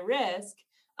at high risk.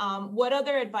 What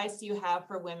other advice do you have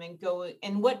for women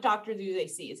and what doctor do they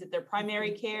see? Is it their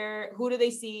primary care? Who do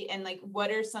they see? And like, what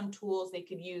are some tools they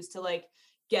could use to like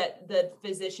get the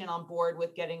physician on board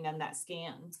with getting them that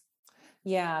scan?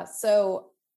 Yeah. So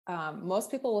most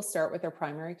people will start with their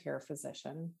primary care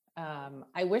physician.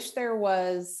 I wish there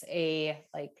was a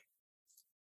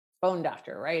bone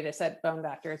doctor, right? I said bone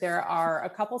doctor. There are a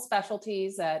couple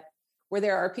specialties where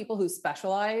there are people who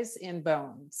specialize in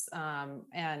bones.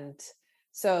 And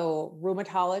so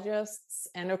rheumatologists,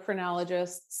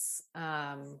 endocrinologists,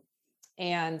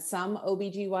 and some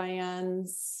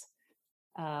OBGYNs.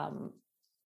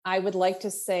 I would like to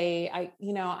say,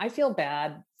 I feel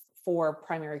bad for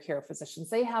primary care physicians.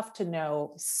 They have to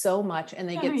know so much, and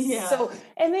they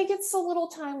get so little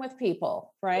time with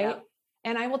people, right? Yeah.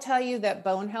 And I will tell you that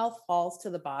bone health falls to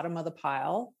the bottom of the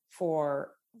pile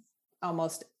for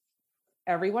almost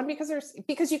everyone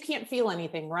because you can't feel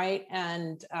anything, right?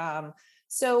 And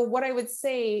so what I would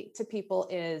say to people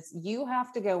is you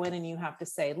have to go in and you have to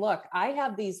say, look, I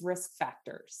have these risk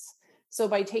factors. So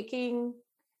by taking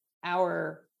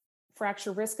our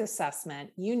fracture risk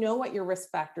assessment, you know what your risk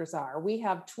factors are. We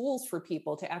have tools for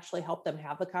people to actually help them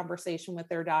have the conversation with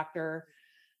their doctor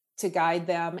to guide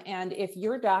them. And if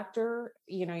your doctor,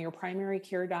 your primary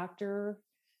care doctor,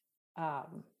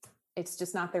 it's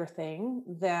just not their thing,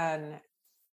 then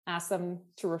ask them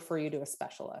to refer you to a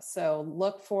specialist. So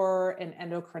look for an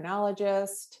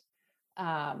endocrinologist,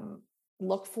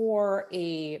 look for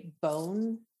a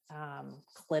bone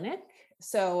clinic.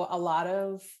 So a lot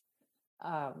of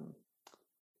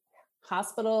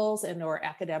hospitals and or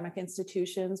academic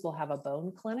institutions will have a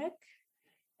bone clinic.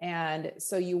 And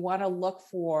so you want to look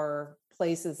for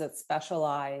places that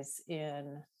specialize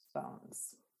in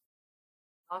bones.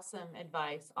 Awesome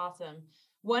advice. Awesome.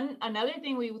 Another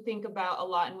thing we think about a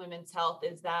lot in women's health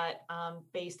is that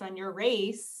based on your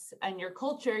race and your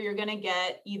culture, you're going to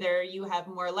get either you have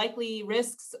more likely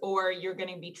risks or you're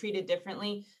going to be treated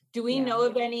differently. Do we know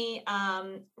of any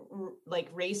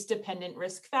race dependent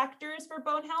risk factors for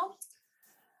bone health?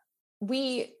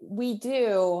 We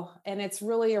do. And it's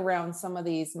really around some of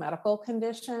these medical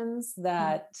conditions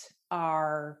that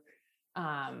are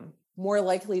more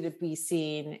likely to be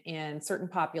seen in certain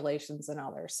populations than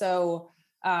others. So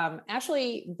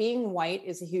actually being white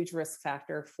is a huge risk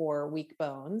factor for weak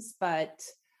bones, but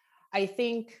I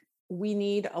think we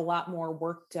need a lot more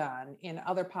work done in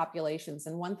other populations.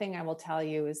 And one thing I will tell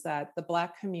you is that the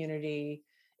Black community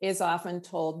is often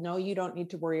told, no, you don't need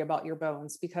to worry about your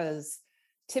bones, because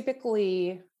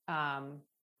typically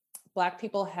Black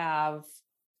people have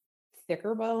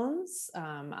thicker bones,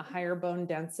 a higher bone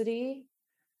density,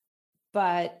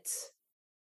 but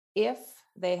if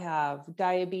they have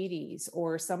diabetes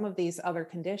or some of these other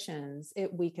conditions,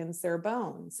 it weakens their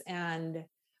bones. And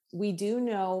we do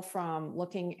know from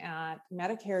looking at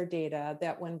Medicare data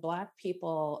that when Black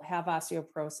people have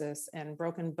osteoporosis and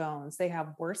broken bones, they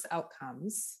have worse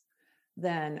outcomes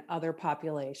than other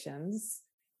populations.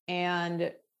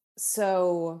 And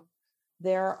so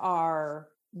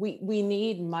we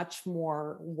need much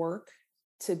more work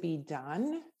to be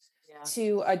done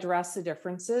to address the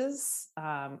differences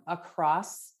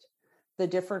across the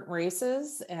different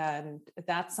races. And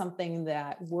that's something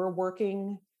that we're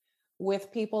working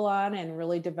with people on, and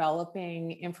really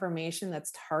developing information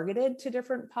that's targeted to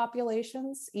different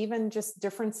populations. Even just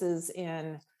differences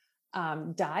in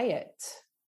diet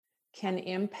can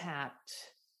impact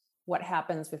what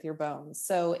happens with your bones.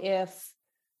 So if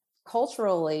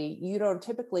culturally you don't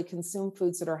typically consume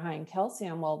foods that are high in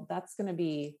calcium, well, that's going to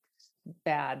be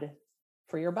bad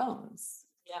for your bones.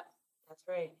 Yeah, that's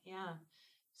right. Yeah.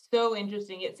 So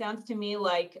interesting. It sounds to me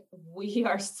like we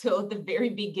are still at the very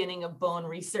beginning of bone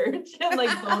research and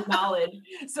bone knowledge.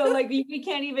 So we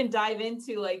can't even dive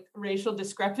into racial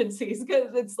discrepancies,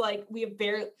 because it's we have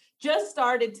barely just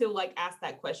started to ask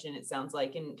that question, it sounds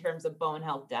like, in terms of bone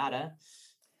health data.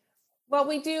 Well,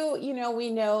 we do,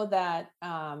 we know that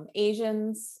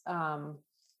Asians are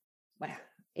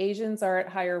at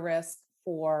higher risk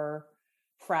for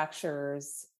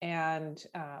fractures. And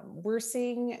we're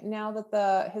seeing now that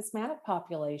the Hispanic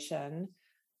population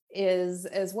is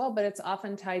as well, but it's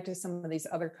often tied to some of these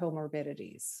other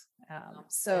comorbidities.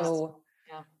 So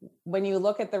when you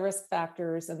look at the risk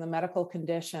factors and the medical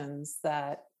conditions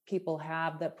that people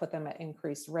have that put them at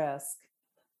increased risk,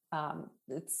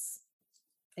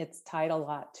 it's tied a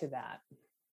lot to that.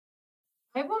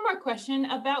 I have one more question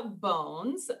about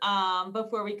bones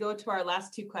before we go to our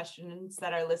last two questions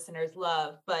that our listeners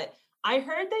love. But I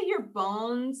heard that your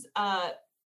bones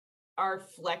are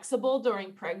flexible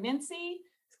during pregnancy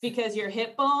because your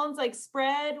hip bones like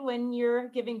spread when you're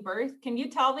giving birth. Can you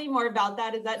tell me more about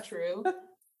that? Is that true?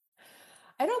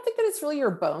 I don't think that it's really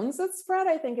your bones that spread.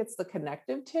 I think it's the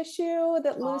connective tissue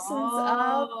that loosens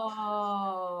up.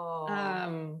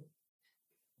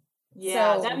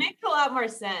 Yeah, that makes a lot more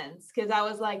sense because I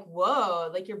was like, whoa,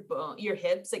 like your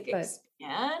hips like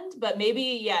expand, but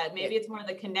maybe it's more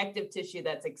the connective tissue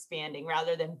that's expanding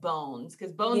rather than bones,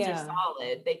 because bones are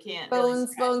solid. They can't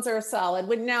bones are solid.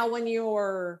 When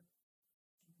you're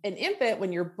an infant,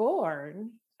 when you're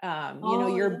born,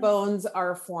 your bones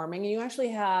are forming, and you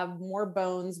actually have more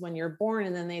bones when you're born,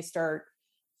 and then they start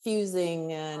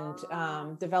fusing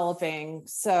and developing.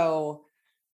 So,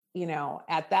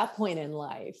 at that point in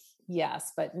life,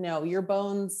 yes, but no, your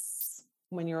bones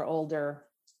when you're older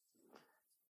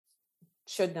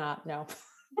should not, no.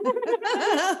 No,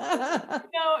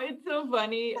 it's so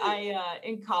funny.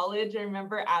 In college, I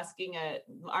remember asking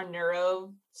our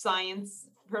neuroscience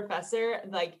professor,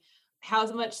 like, how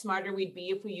much smarter we'd be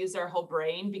if we used our whole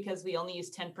brain because we only use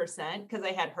 10%, because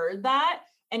I had heard that.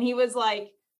 And he was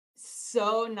like,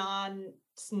 so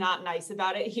not nice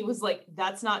about it. He was like,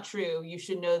 that's not true. You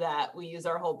should know that we use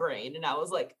our whole brain. And I was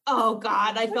like, oh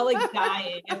God, I felt like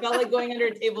dying. I felt like going under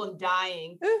a table and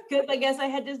dying because I guess I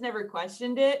had just never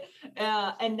questioned it.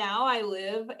 And now I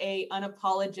live a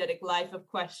unapologetic life of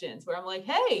questions where I'm like,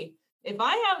 hey, if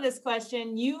I have this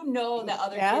question, that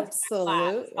other kids in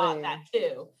my class thought that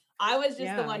too. I was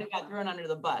just the one who got thrown under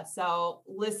the bus. So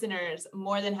listeners,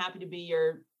 more than happy to be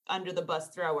your under the bus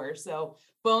thrower. So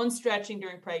bone stretching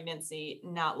during pregnancy,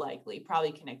 not likely,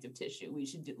 probably connective tissue. We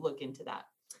should look into that.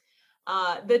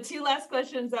 The two last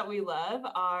questions that we love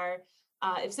are,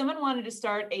 if someone wanted to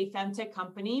start a femtech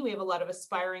company, we have a lot of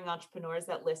aspiring entrepreneurs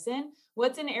that listen.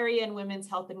 What's an area in women's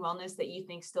health and wellness that you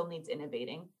think still needs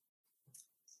innovating?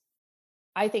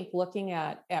 I think looking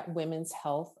at women's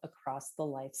health across the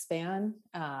lifespan,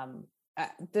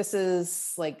 this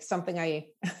is like something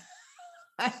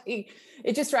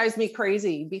it just drives me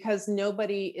crazy because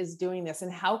nobody is doing this.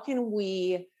 And how can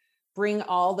we bring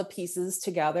all the pieces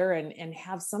together and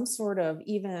have some sort of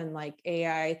even like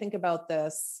AI? I think about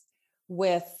this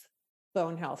with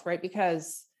bone health, right?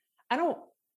 Because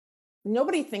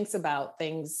nobody thinks about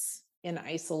things in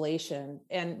isolation.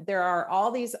 And there are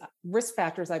all these risk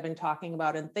factors I've been talking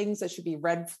about and things that should be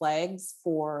red flags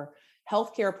for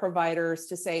healthcare providers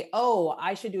to say, oh,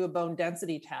 I should do a bone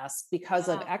density test because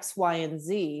of X, Y, and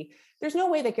Z. There's no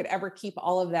way they could ever keep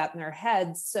all of that in their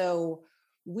heads. So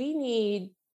we need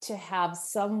to have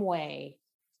some way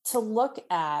to look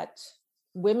at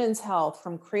women's health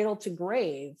from cradle to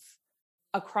grave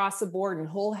across the board and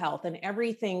whole health and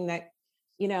everything that,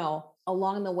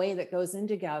 along the way that goes in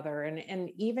together. And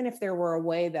even if there were a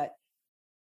way that,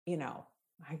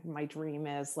 my dream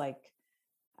is like,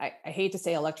 I hate to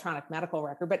say electronic medical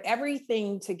record, but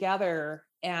everything together.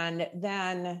 And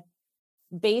then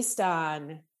based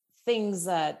on things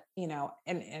that,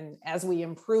 and as we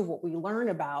improve what we learn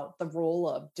about the role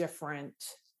of different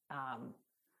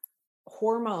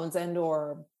hormones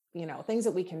or, things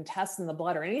that we can test in the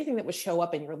blood or anything that would show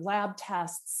up in your lab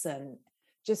tests and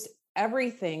just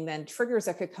everything, then triggers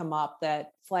that could come up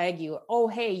that flag you, oh,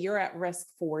 hey, you're at risk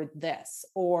for this,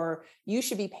 or you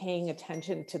should be paying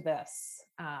attention to this.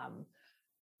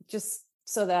 Just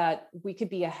so that we could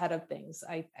be ahead of things.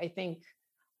 I think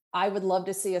I would love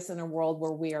to see us in a world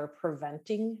where we are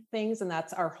preventing things. And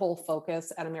that's our whole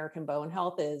focus at American Bone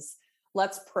Health is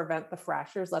let's prevent the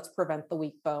fractures, let's prevent the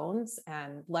weak bones,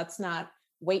 and let's not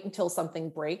wait until something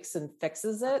breaks and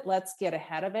fixes it. Let's get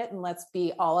ahead of it and let's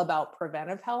be all about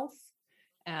preventive health.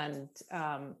 And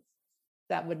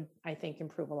that would, I think,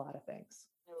 improve a lot of things.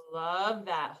 I love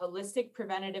that. Holistic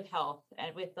preventative health,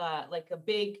 and with like a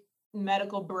big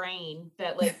medical brain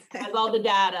that like has all the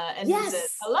data and says,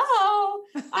 hello,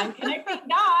 I'm connecting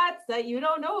dots that you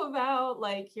don't know about.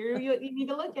 Like here you need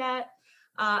to look at.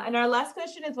 And our last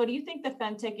question is, what do you think the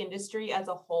femtech industry as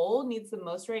a whole needs the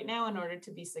most right now in order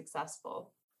to be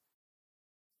successful?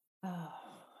 Oh,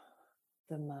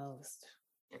 the most.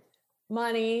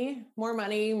 More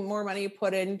money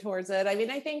put in towards it. I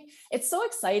mean, I think it's so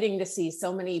exciting to see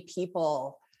so many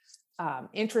people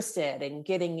interested in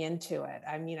getting into it.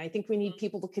 I mean, I think we need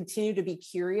people to continue to be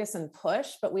curious and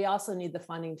push, but we also need the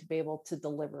funding to be able to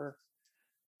deliver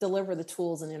deliver the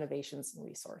tools and innovations and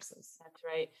resources. That's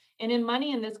right. And in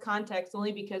money in this context,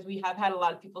 only because we have had a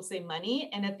lot of people say money,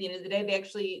 and at the end of the day,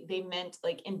 they meant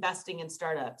like investing in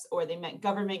startups, or they meant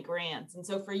government grants. And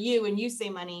so for you, when you say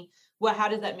money, how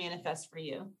does that manifest for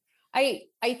you? I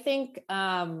think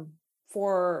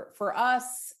for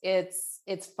us,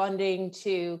 it's funding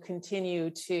to continue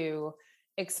to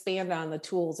expand on the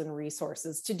tools and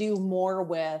resources to do more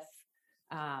with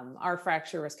our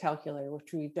fracture risk calculator,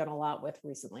 which we've done a lot with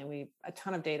recently. A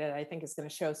ton of data that I think is going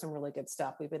to show some really good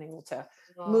stuff. We've been able to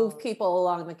move people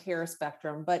along the care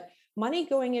spectrum, but money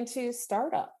going into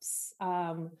startups,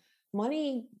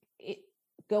 money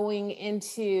going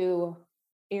into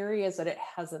areas that it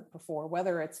hasn't before,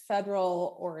 whether it's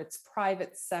federal or it's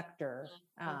private sector.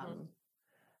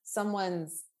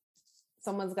 Someone's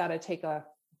got to take a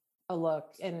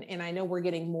look. And I know we're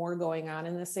getting more going on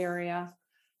in this area,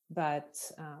 but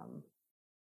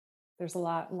there's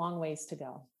long ways to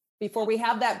go before we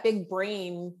have that big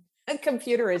brain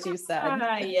computer, as you said.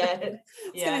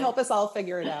 It's going to help us all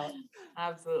figure it out.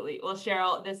 Absolutely. Well,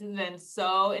 Cheryl, this has been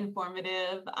so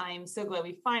informative. I'm so glad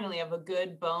we finally have a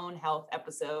good bone health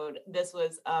episode. This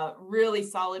was a really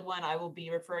solid one. I will be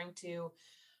referring to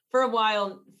for a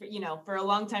while, for a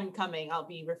long time coming. I'll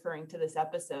be referring to this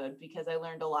episode because I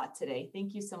learned a lot today.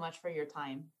 Thank you so much for your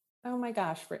time. Oh my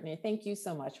gosh, Brittany, thank you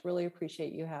so much. Really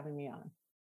appreciate you having me on.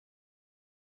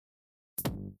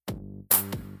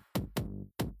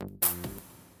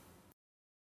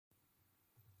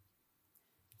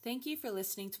 Thank you for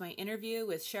listening to my interview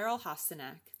with Cheryl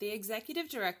Hostenak, the Executive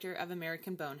Director of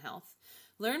American Bone Health.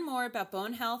 Learn more about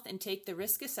bone health and take the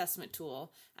risk assessment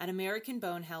tool at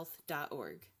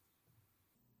americanbonehealth.org.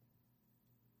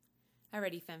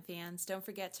 Alrighty, Fem fans, don't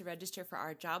forget to register for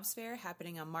our jobs fair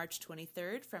happening on March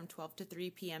 23rd from 12 to 3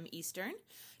 p.m. Eastern.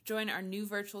 Join our new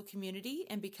virtual community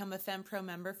and become a FemPro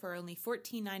member for only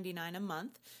 $14.99 a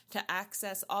month to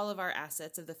access all of our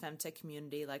assets of the FemTech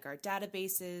community, like our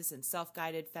databases and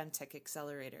self-guided FemTech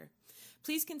Accelerator.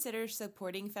 Please consider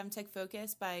supporting FemTech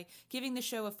Focus by giving the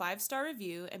show a 5-star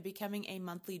review and becoming a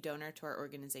monthly donor to our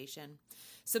organization.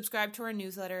 Subscribe to our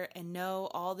newsletter and know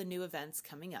all the new events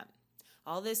coming up.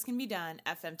 All this can be done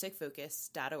at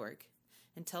femtechfocus.org.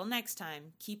 Until next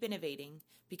time, keep innovating,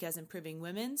 because improving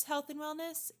women's health and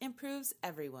wellness improves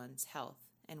everyone's health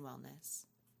and wellness.